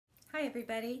Hi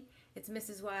everybody, it's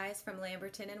Mrs. Wise from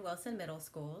Lamberton and Wilson Middle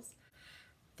Schools.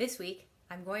 This week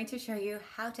I'm going to show you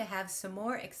how to have some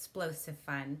more explosive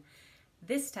fun,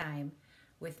 this time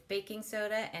with baking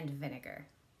soda and vinegar.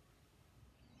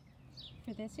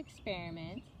 For this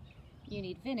experiment you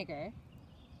need vinegar,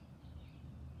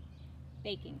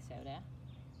 baking soda,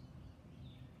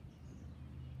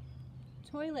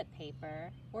 toilet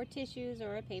paper or tissues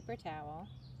or a paper towel,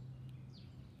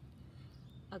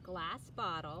 a glass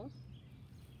bottle,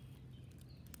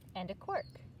 and a cork.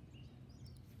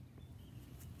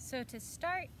 So to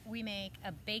start, we make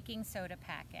a baking soda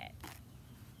packet.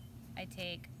 I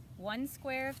take 1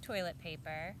 square of toilet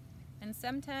paper, and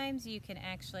sometimes you can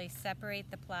actually separate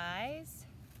the plies.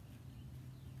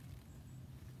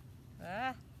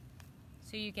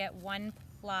 So you get 1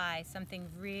 ply, something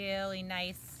really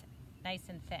nice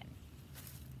and thin.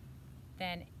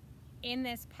 Then in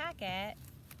this packet,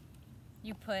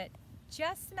 you put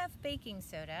just enough baking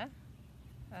soda.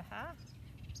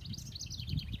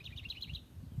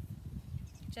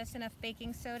 Just enough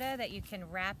baking soda that you can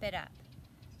wrap it up.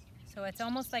 So it's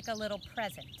almost like a little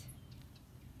present.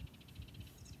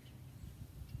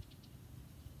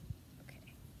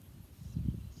 Okay.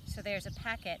 So there's a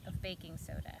packet of baking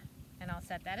soda. And I'll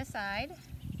set that aside.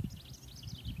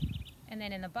 And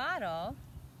then in the bottle,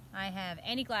 I have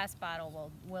any glass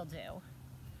bottle will do.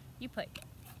 You put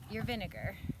your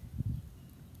vinegar.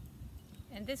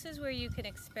 And this is where you can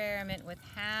experiment with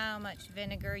how much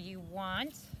vinegar you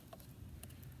want.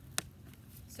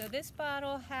 So this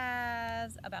bottle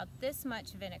has about this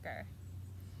much vinegar.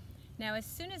 Now as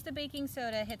soon as the baking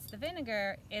soda hits the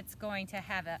vinegar, it's going to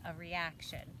have a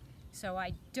reaction. So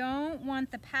I don't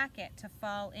want the packet to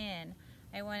fall in.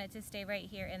 I want it to stay right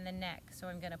here in the neck. So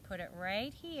I'm going to put it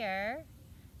right here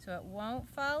so it won't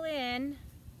fall in.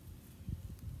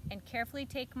 And carefully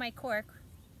take my cork,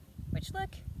 which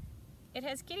look, it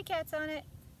has kitty cats on it,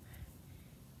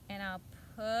 and I'll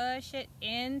push it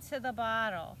into the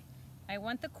bottle. I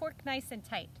want the cork nice and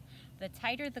tight. The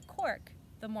tighter the cork,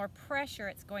 the more pressure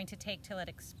it's going to take till it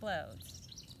explodes.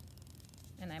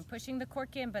 And I'm pushing the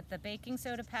cork in, but the baking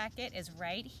soda packet is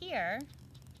right here.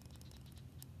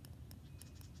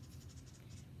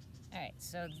 All right,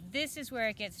 so this is where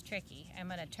it gets tricky. I'm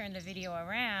gonna turn the video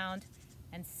around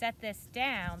and set this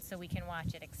down so we can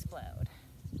watch it explode.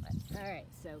 All right,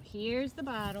 so here's the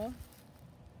bottle.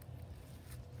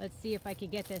 Let's see if I can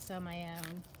get this on my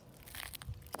own.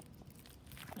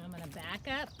 I'm gonna back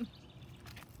up.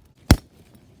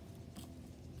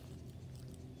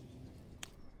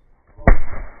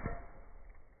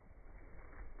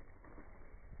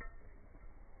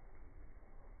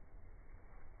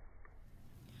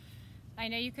 I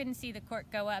know you couldn't see the cork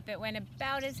go up. It went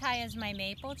about as high as my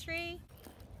maple tree.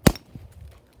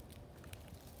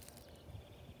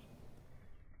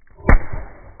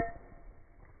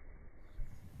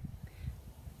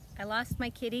 I lost my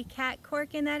kitty cat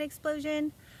cork in that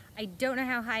explosion. I don't know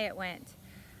how high it went.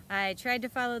 I tried to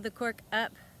follow the cork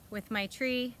up with my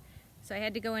tree, so I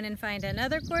had to go in and find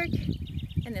another cork,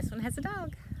 and this one has a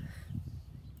dog.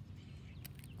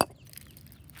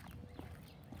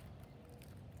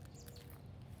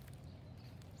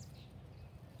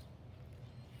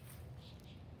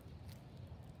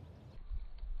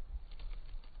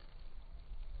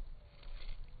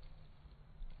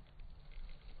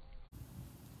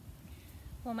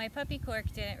 Well, my puppy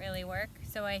cork didn't really work,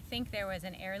 so I think there was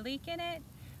an air leak in it,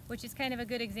 which is kind of a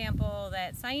good example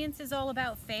that science is all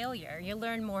about failure. You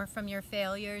learn more from your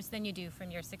failures than you do from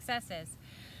your successes.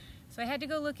 So I had to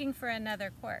go looking for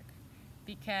another cork,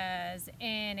 because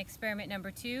in experiment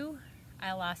number 2,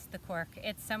 I lost the cork.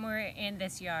 It's somewhere in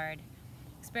this yard.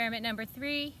 Experiment number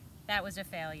 3, that was a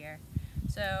failure.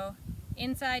 So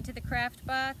inside to the craft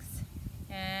box,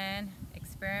 and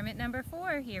experiment number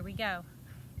 4, here we go.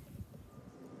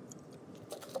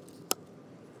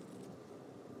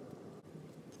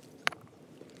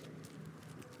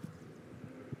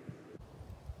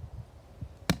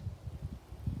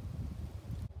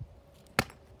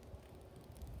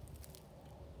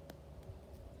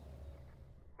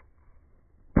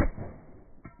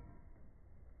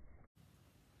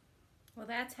 Well,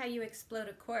 that's how you explode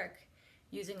a cork,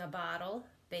 using a bottle,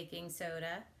 baking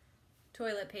soda,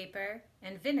 toilet paper,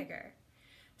 and vinegar.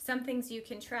 Some things you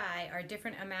can try are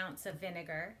different amounts of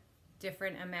vinegar,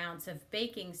 different amounts of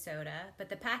baking soda, but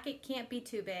the packet can't be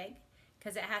too big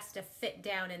because it has to fit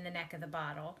down in the neck of the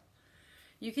bottle.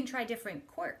 You can try different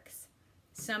corks.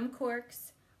 Some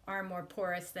corks are more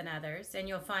porous than others, and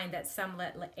you'll find that some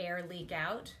let air leak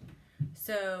out.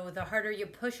 So the harder you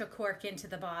push a cork into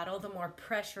the bottle, the more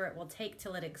pressure it will take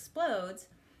till it explodes,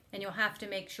 and you'll have to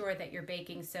make sure that your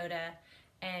baking soda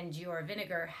and your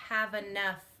vinegar have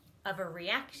enough of a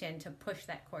reaction to push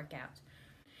that cork out.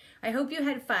 I hope you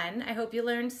had fun. I hope you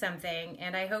learned something,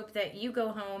 and I hope that you go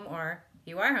home, or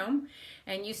you are home,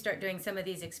 and you start doing some of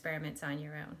these experiments on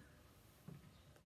your own.